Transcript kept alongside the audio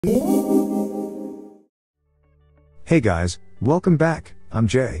Hey guys, welcome back, I'm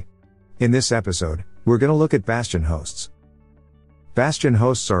Jay. In this episode, we're going to look at Bastion Hosts. Bastion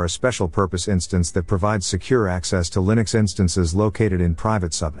Hosts are a special purpose instance that provides secure access to Linux instances located in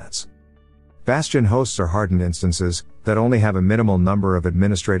private subnets. Bastion Hosts are hardened instances that only have a minimal number of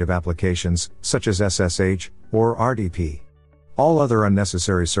administrative applications, such as SSH or RDP. All other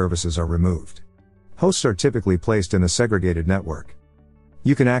unnecessary services are removed. Hosts are typically placed in a segregated network.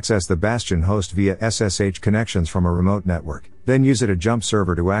 You can access the Bastion host via SSH connections from a remote network, then use a jump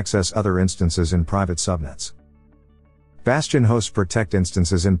server to access other instances in private subnets. Bastion hosts protect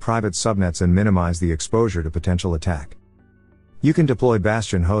instances in private subnets and minimize the exposure to potential attack. You can deploy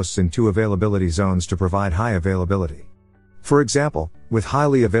Bastion hosts in two availability zones to provide high availability. For example, with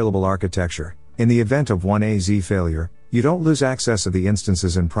highly available architecture, in the event of one AZ failure, you don't lose access to the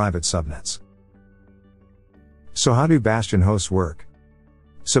instances in private subnets. So how do Bastion hosts work?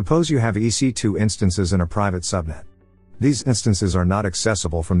 Suppose you have EC2 instances in a private subnet. These instances are not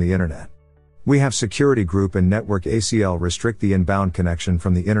accessible from the internet. We have security group and network ACL restrict the inbound connection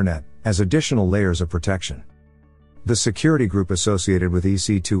from the internet, as additional layers of protection. The security group associated with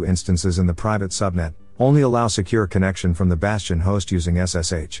EC2 instances in the private subnet only allow secure connection from the Bastion host using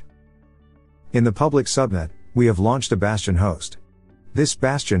SSH. In the public subnet, we have launched a Bastion host. This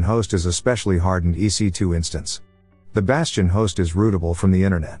Bastion host is a specially hardened EC2 instance. The Bastion host is routable from the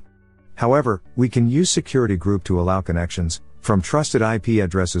internet. However, we can use security group to allow connections from trusted IP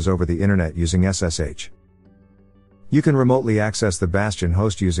addresses over the internet using SSH. You can remotely access the Bastion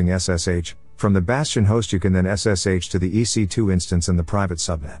host using SSH. From the Bastion host you can then SSH to the EC2 instance in the private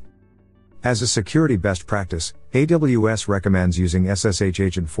subnet. As a security best practice, AWS recommends using SSH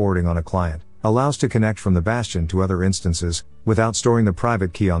agent forwarding on a client, allows to connect from the Bastion to other instances, without storing the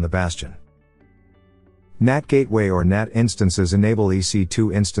private key on the Bastion. NAT gateway or NAT instances enable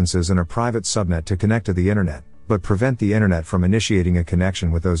EC2 instances in a private subnet to connect to the internet, but prevent the internet from initiating a connection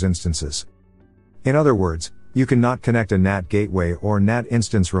with those instances. In other words, you cannot connect a NAT gateway or NAT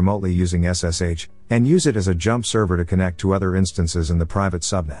instance remotely using SSH, and use it as a jump server to connect to other instances in the private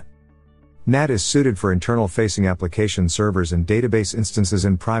subnet. NAT is suited for internal-facing application servers and database instances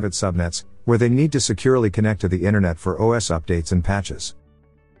in private subnets, where they need to securely connect to the internet for OS updates and patches.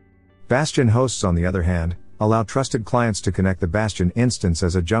 Bastion hosts, on the other hand, allow trusted clients to connect the Bastion instance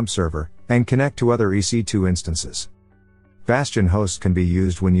as a jump server, and connect to other EC2 instances. Bastion hosts can be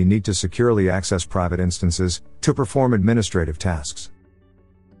used when you need to securely access private instances, to perform administrative tasks.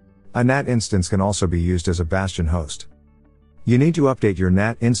 A NAT instance can also be used as a Bastion host. You need to update your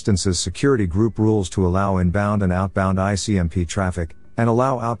NAT instance's security group rules to allow inbound and outbound ICMP traffic, and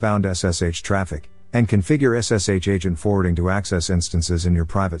allow outbound SSH traffic, and configure SSH agent forwarding to access instances in your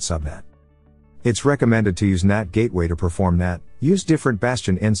private subnet. It's recommended to use NAT gateway to perform NAT. Use different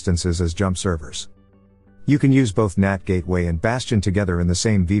Bastion instances as jump servers. You can use both NAT gateway and Bastion together in the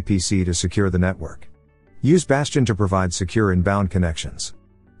same VPC to secure the network. Use Bastion to provide secure inbound connections.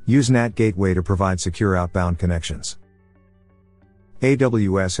 Use NAT gateway to provide secure outbound connections.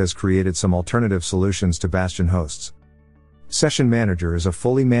 AWS has created some alternative solutions to Bastion hosts. Session Manager is a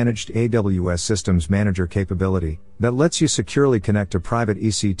fully managed AWS Systems Manager capability that lets you securely connect to private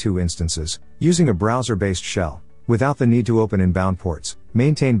EC2 instances, using a browser-based shell, without the need to open inbound ports,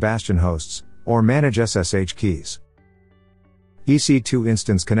 maintain Bastion hosts, or manage SSH keys. EC2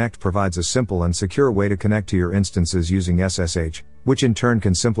 Instance Connect provides a simple and secure way to connect to your instances using SSH, which in turn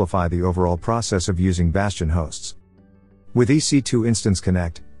can simplify the overall process of using Bastion hosts. With EC2 Instance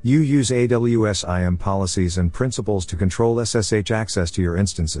Connect, you use AWS IAM policies and principles to control SSH access to your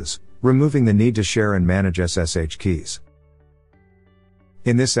instances, removing the need to share and manage SSH keys.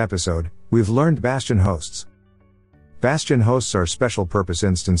 In this episode, we've learned Bastion hosts. Bastion hosts are special purpose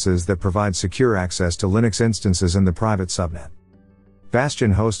instances that provide secure access to Linux instances in the private subnet.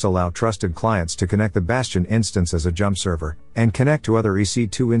 Bastion hosts allow trusted clients to connect the Bastion instance as a jump server, and connect to other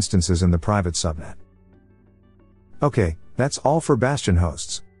EC2 instances in the private subnet. Okay, that's all for Bastion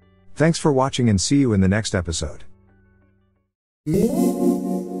hosts. Thanks for watching and see you in the next episode.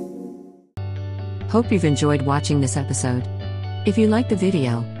 Hope you've enjoyed watching this episode. If you liked the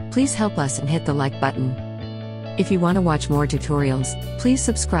video, please help us and hit the like button. If you want to watch more tutorials, please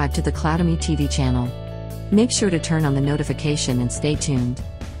subscribe to the Cloudemy TV channel. Make sure to turn on the notification and stay tuned.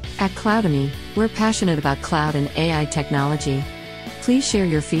 At Cloudemy, we're passionate about cloud and AI technology. Please share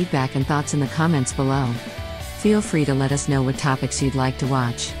your feedback and thoughts in the comments below. Feel free to let us know what topics you'd like to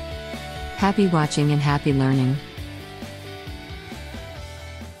watch. Happy watching and happy learning.